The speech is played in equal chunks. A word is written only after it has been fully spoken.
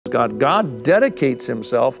God. God dedicates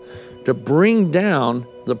himself to bring down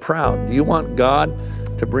the proud. Do you want God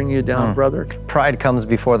to bring you down, brother? Pride comes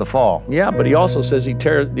before the fall. Yeah, but he also says he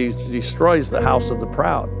destroys the house of the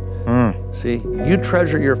proud. See, you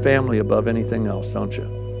treasure your family above anything else, don't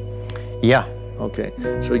you? Yeah. Okay,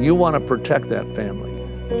 so you want to protect that family,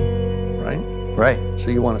 right? Right. So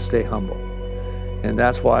you want to stay humble. And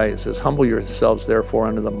that's why it says, humble yourselves therefore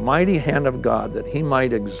under the mighty hand of God, that he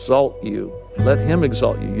might exalt you. Let him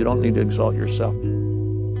exalt you. You don't need to exalt yourself.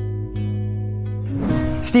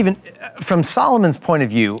 Stephen, from Solomon's point of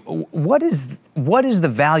view, what is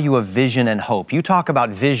the value of vision and hope? You talk about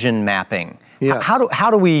vision mapping. Yes.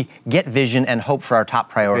 How do we get vision and hope for our top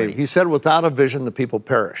priorities? Okay, he said, without a vision, the people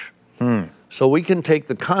perish. So we can take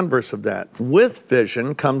the converse of that. With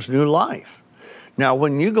vision comes new life. Now,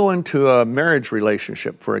 when you go into a marriage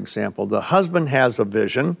relationship, for example, the husband has a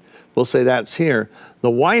vision. We'll say that's here. The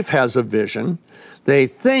wife has a vision. They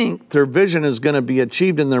think their vision is going to be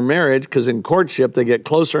achieved in their marriage because in courtship, they get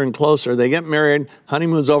closer and closer. They get married,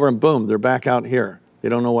 honeymoon's over, and boom, they're back out here. They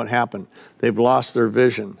don't know what happened. They've lost their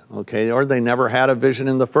vision, okay? Or they never had a vision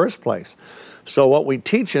in the first place. So what we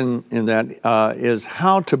teach in that is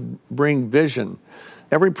how to bring vision.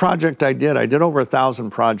 Every project I did over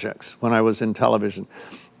 1,000 projects when I was in television.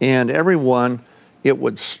 And every one, it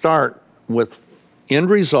would start with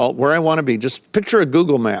end result, where I want to be. Just picture a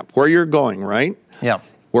Google map, where you're going, right? Yeah.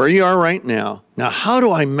 Where you are right now. Now, how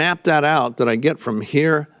do I map that out that I get from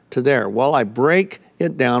here to there? Well, I break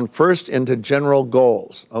it down first into general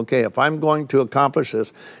goals. Okay, if I'm going to accomplish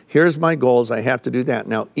this, here's my goals, I have to do that.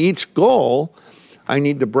 Now, each goal, I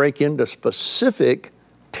need to break into specific,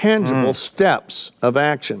 tangible steps of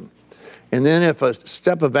action. And then if a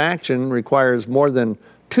step of action requires more than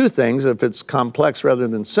two things, if it's complex rather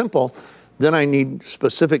than simple, then I need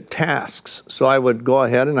specific tasks. So I would go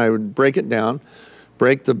ahead and I would break it down,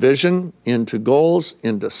 break the vision into goals,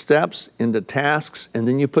 into steps, into tasks, and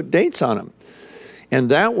then you put dates on them. And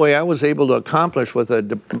that way I was able to accomplish with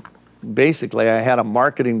basically I had a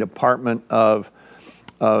marketing department of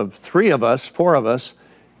 4 of us,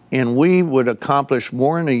 and we would accomplish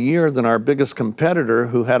more in a year than our biggest competitor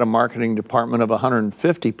who had a marketing department of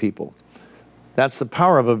 150 people. That's the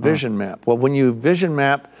power of a vision map. Well, when you vision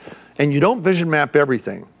map, and you don't vision map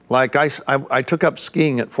everything. Like I took up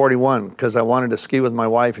skiing at 41 because I wanted to ski with my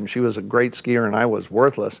wife, and she was a great skier and I was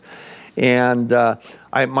worthless. And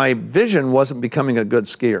my vision wasn't becoming a good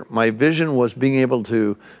skier. My vision was being able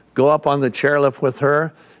to go up on the chairlift with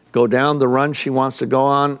her, go down the run she wants to go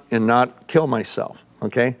on, and not kill myself,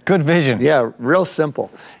 okay? Good vision. Yeah, real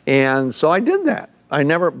simple. And so I did that.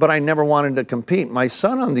 But I never wanted to compete. My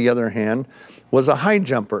son, on the other hand, was a high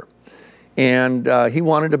jumper. And he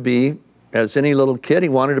wanted to be, as any little kid, he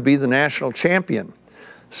wanted to be the national champion.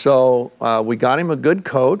 So we got him a good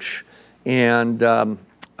coach, and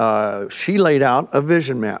she laid out a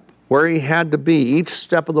vision map where he had to be each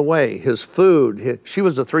step of the way. His food, she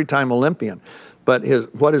was a 3-time Olympian, but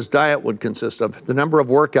what his diet would consist of, the number of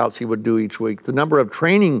workouts he would do each week, the number of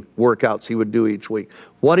training workouts he would do each week,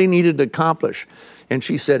 what he needed to accomplish. And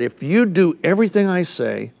she said, if you do everything I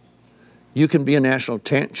say, you can be a national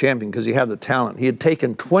champion because you have the talent. He had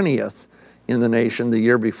taken 20th in the nation the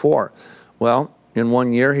year before. Well, in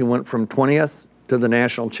 1 year, he went from 20th to the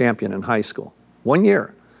national champion in high school. 1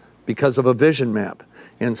 year, because of a vision map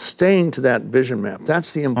and staying to that vision map.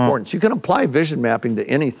 That's the importance. You can apply vision mapping to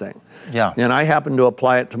anything. Yeah. And I happen to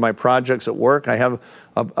apply it to my projects at work. I have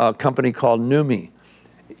a company called Neumi,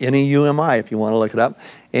 N-E-U-M-I, if you want to look it up.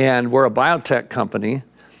 And we're a biotech company,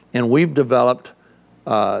 and we've developed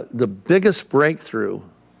the biggest breakthrough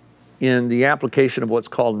in the application of what's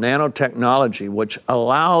called nanotechnology, which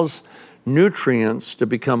allows nutrients to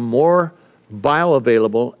become more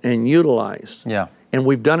bioavailable and utilized. Yeah. And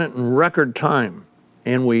we've done it in record time.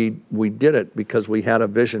 And we did it because we had a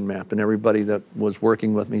vision map, and everybody that was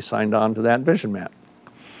working with me signed on to that vision map.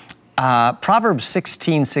 Proverbs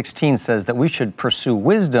 16:16 says that we should pursue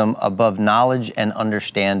wisdom above knowledge and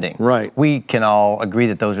understanding. Right. We can all agree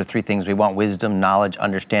that those are 3 things we want: wisdom, knowledge,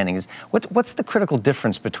 understanding. What's the critical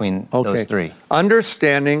difference between those 3?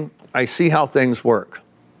 Understanding, I see how things work.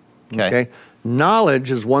 Okay. Knowledge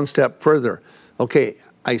is one step further. Okay,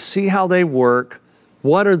 I see how they work.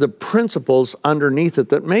 What are the principles underneath it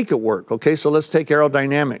that make it work? Okay, so let's take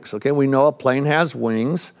aerodynamics. Okay, we know a plane has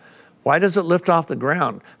wings. Why does it lift off the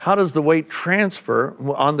ground? How does the weight transfer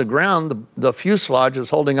on the ground? The fuselage is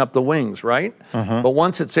holding up the wings, right? But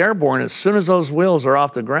once it's airborne, as soon as those wheels are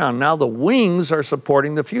off the ground, now the wings are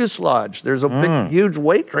supporting the fuselage. There's a big, huge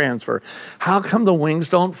weight transfer. How come the wings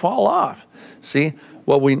don't fall off? See,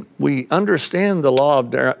 Well, we understand the law of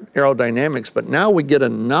aerodynamics, but now we get a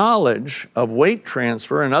knowledge of weight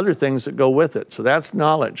transfer and other things that go with it. So that's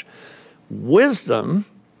knowledge. Wisdom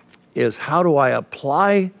is how do I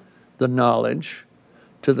apply the knowledge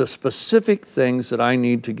to the specific things that I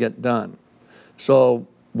need to get done. So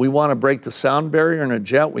we want to break the sound barrier in a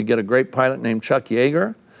jet. We get a great pilot named Chuck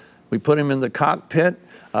Yeager. We put him in the cockpit.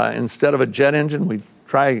 Instead of a jet engine, we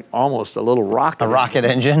try almost a little rocket. A rocket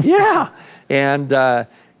engine? Yeah. And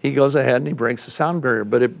he goes ahead and he breaks the sound barrier,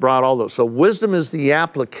 but it brought all those. So wisdom is the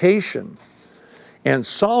application. And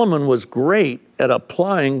Solomon was great at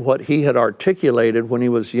applying what he had articulated when he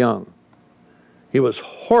was young. He was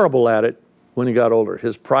horrible at it when he got older.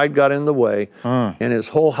 His pride got in the way, and his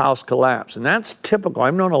whole house collapsed. And that's typical.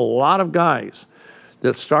 I've known a lot of guys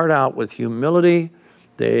that start out with humility.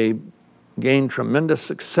 They gain tremendous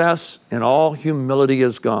success, and all humility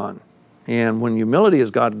is gone. And when humility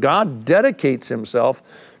is gone, God dedicates himself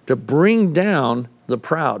to bring down the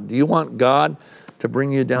proud. Do you want God to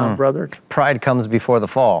bring you down, brother? Pride comes before the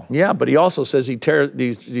fall. Yeah, but he also says he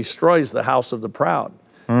destroys the house of the proud.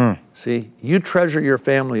 See, you treasure your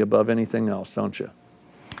family above anything else, don't you?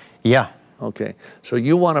 Yeah. Okay, so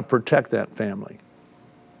you want to protect that family,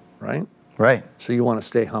 right? Right. So you want to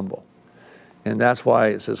stay humble. And that's why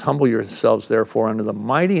it says, humble yourselves therefore under the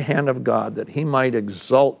mighty hand of God, that he might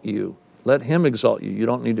exalt you. Let him exalt you. You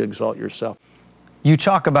don't need to exalt yourself. You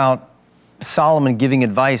talk about Solomon giving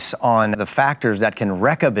advice on the factors that can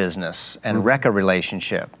wreck a business and wreck a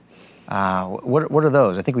relationship. What are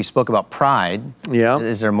those? I think we spoke about pride. Yeah.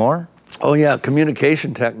 Is there more? Oh yeah,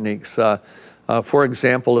 communication techniques. For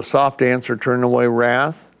example, a soft answer turns away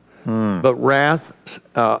wrath, but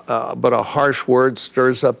a harsh word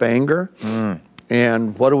stirs up anger.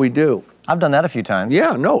 And what do? I've done that a few times.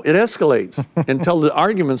 Yeah, no, it escalates until the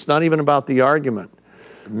argument's not even about the argument.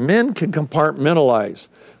 Men can compartmentalize.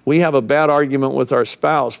 We have a bad argument with our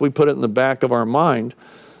spouse. We put it in the back of our mind.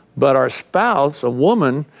 But our spouse, a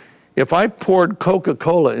woman, if I poured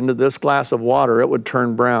Coca-Cola into this glass of water, it would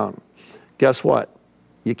turn brown. Guess what?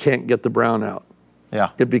 You can't get the brown out.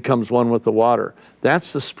 Yeah. It becomes one with the water.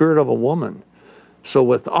 That's the spirit of a woman. So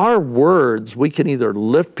with our words, we can either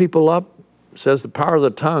lift people up. It says the power of the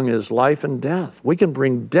tongue is life and death. We can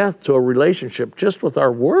bring death to a relationship just with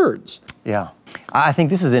our words. Yeah. I think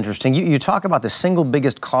this is interesting. You talk about the single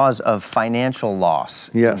biggest cause of financial loss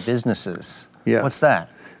in businesses. Yes. What's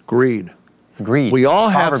that? Greed. Greed. We all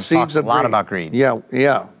have Proverbs seeds of greed. a lot about greed. Yeah,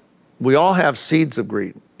 yeah. We all have seeds of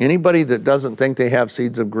greed. Anybody that doesn't think they have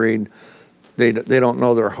seeds of greed, they don't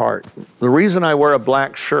know their heart. The reason I wear a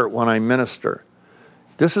black shirt when I minister,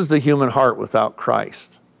 this is the human heart without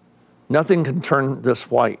Christ. Nothing can turn this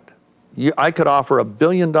white. I could offer $1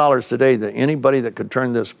 billion today to anybody that could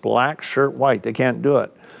turn this black shirt white. They can't do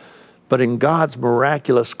it. But in God's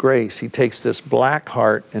miraculous grace, he takes this black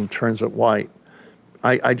heart and turns it white.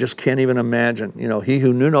 I just can't even imagine. You know, he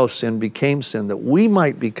who knew no sin became sin, that we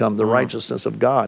might become the righteousness of God.